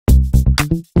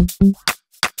I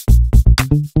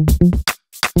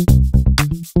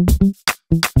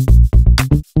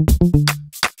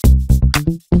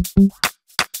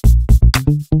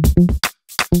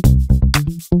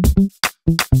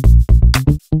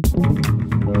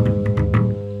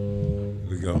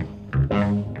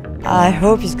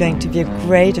hope it's going to be a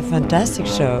great, a fantastic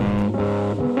show.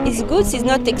 It's good, she's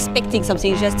not expecting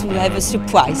something, just to have a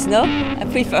surprise, no? I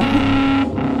prefer.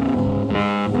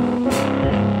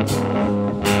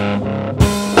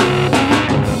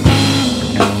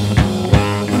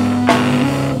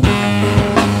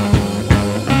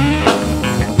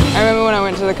 I remember when I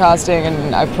went to the casting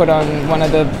and I put on one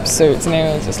of the suits and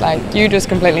it was just like, you just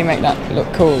completely make that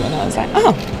look cool. And I was like,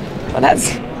 oh, well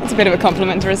that's a bit of a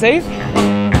compliment to receive.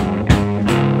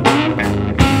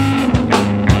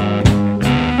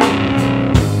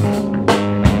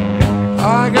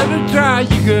 I gotta try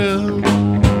you, girl.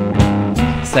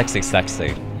 Sexy,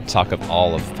 sexy. Talk of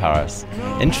all of Paris.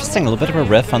 Interesting, a little bit of a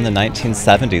riff on the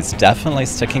 1970s, definitely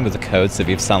sticking with the codes of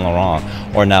Yves Saint Laurent,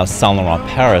 or now Saint Laurent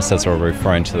Paris as we're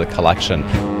referring to the collection.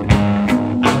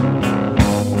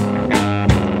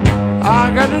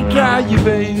 I gotta try you,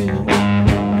 baby.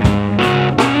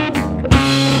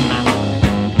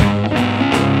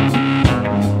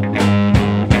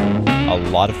 A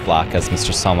lot of black, as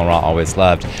Mr. Saint Laurent always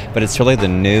loved, but it's really the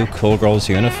new cool girl's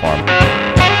uniform.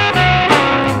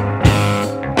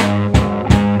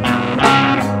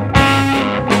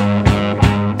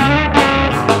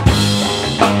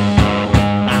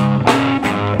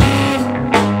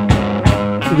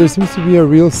 There seems to be a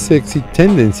real sexy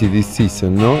tendency this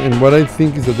season, no? And what I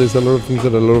think is that there's a lot of things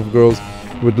that a lot of girls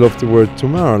would love to wear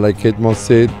tomorrow. Like Kate Moss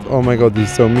said, oh my God,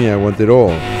 this is so me, I want it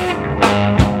all.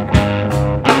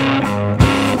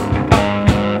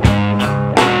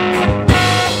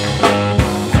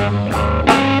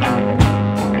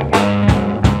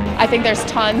 I think there's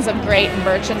tons of great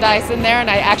merchandise in there, and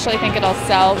I actually think it'll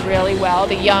sell really well.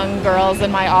 The young girls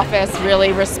in my office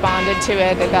really responded to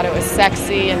it. They thought it was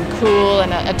sexy and cool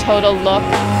and a total look.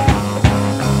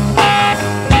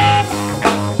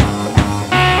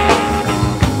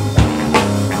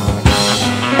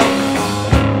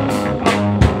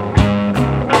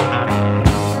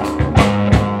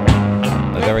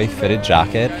 Fitted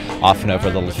jacket, often over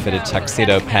a little fitted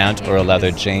tuxedo pant or a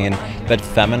leather jean, but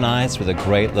feminized with a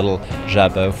great little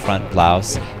jabot front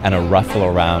blouse and a ruffle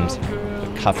around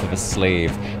the cuff of a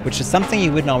sleeve, which is something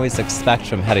you wouldn't always expect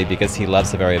from Hedi because he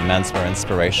loves a very menswear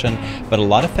inspiration, but a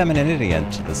lot of femininity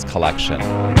into this collection.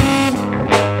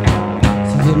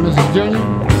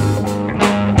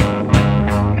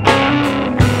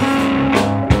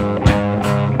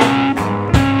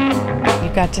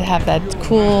 Got to have that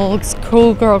cool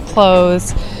girl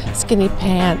clothes, skinny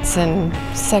pants and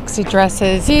sexy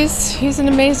dresses. He's an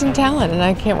amazing talent and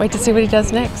I can't wait to see what he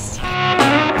does next.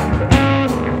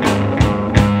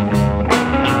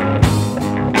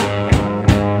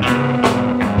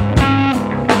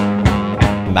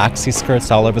 Maxi skirts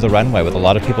all over the runway with a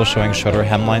lot of people showing shorter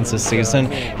hemlines this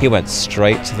season. He went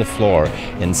straight to the floor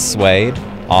in suede,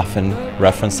 often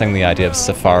referencing the idea of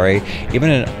safari,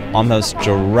 even an almost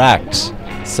direct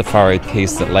safari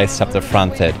piece that laced up the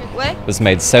front that was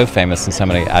made so famous in so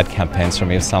many ad campaigns from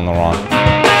Yves Saint Laurent.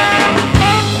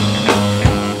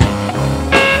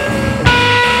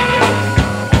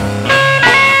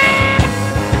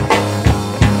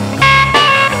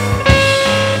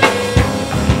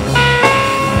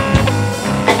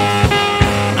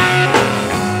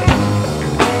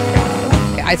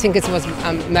 I think it was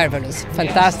marvelous,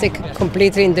 fantastic,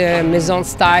 completely in the Maison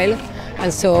style,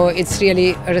 and so it's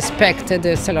really respected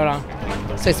Saint Laurent,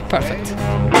 so it's perfect.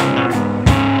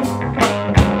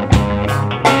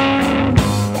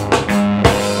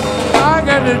 I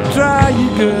gotta try you,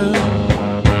 girl.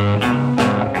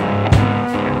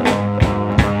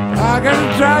 I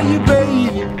gotta try you,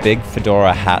 baby. Big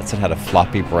fedora hats that had a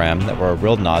floppy brim that were a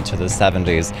real nod to the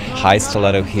 70s. High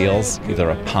stiletto heels, either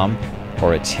a pump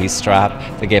or a T-strap,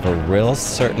 that gave a real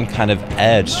certain kind of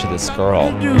edge to this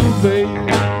girl.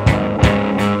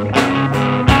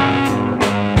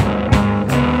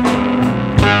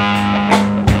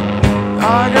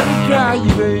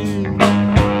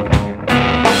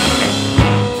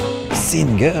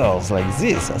 Seeing girls like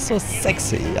this are so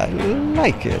sexy, I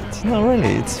like it. No,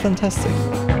 really, it's fantastic.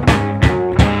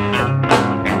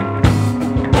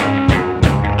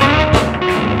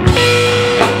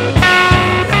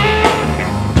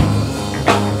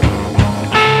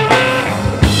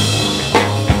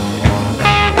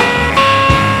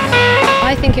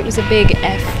 I think it was a big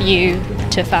FU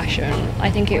to fashion.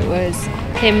 I think it was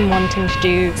him wanting to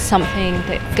do something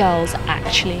that girls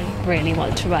actually really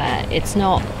want to wear. It's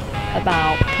not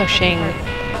about pushing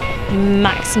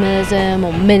maximalism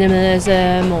or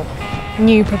minimalism or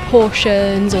new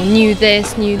proportions or new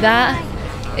this, new that.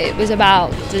 It was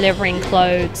about delivering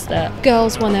clothes that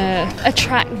girls want to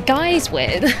attract guys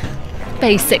with,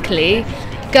 basically.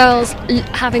 Girls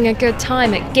having a good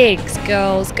time at gigs,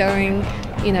 girls going,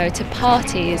 you know, to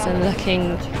parties and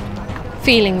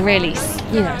feeling really,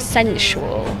 you know,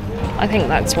 sensual. I think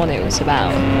that's what it was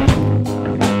about.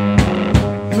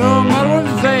 No matter what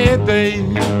you say,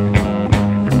 babe.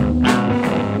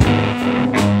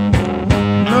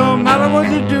 No matter what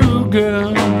you do,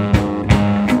 girl.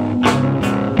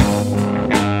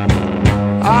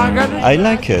 I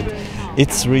like it.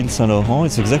 It's real Saint Laurent.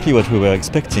 It's exactly what we were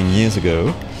expecting years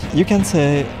ago. You can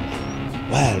say,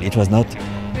 well, it was not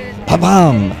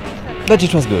bam, but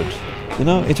it was good. You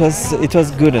know, it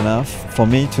was good enough for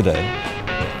me today,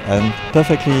 and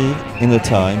perfectly in the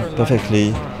time,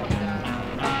 perfectly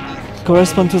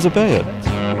correspond to the period.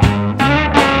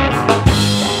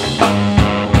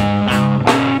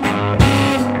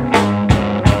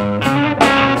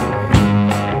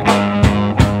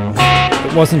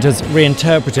 It wasn't as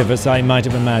reinterpretive as I might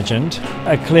have imagined.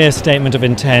 A clear statement of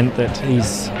intent that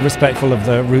he's respectful of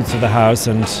the roots of the house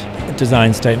and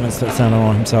design statements that Saint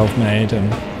Laurent himself made,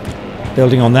 and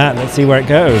building on that, let's see where it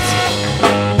goes.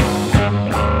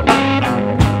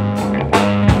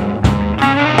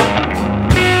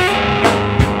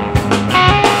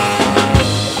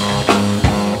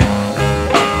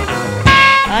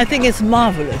 I think it's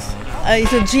marvelous.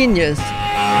 It's a genius.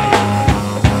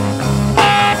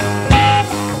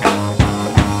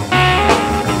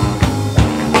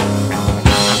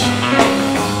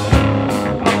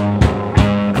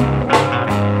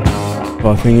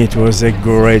 I think it was a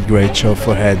great show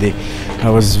for Eddie. I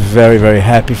was very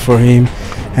happy for him,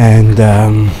 and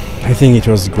I think it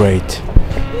was great.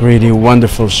 Really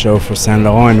wonderful show for Saint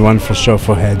Laurent and wonderful show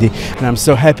for Eddie. And I'm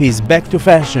so happy he's back to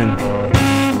fashion.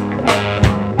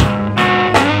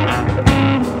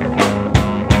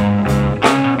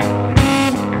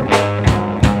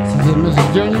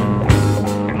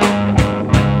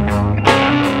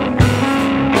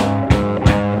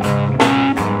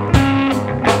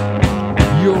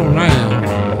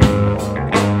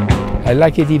 I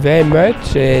like it very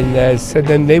much, and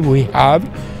suddenly we have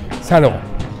Saint Laurent.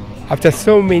 After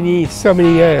so many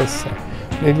years,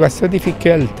 it was so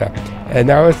difficult, and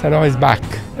now Saint Laurent is back,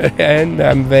 and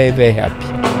I'm very happy.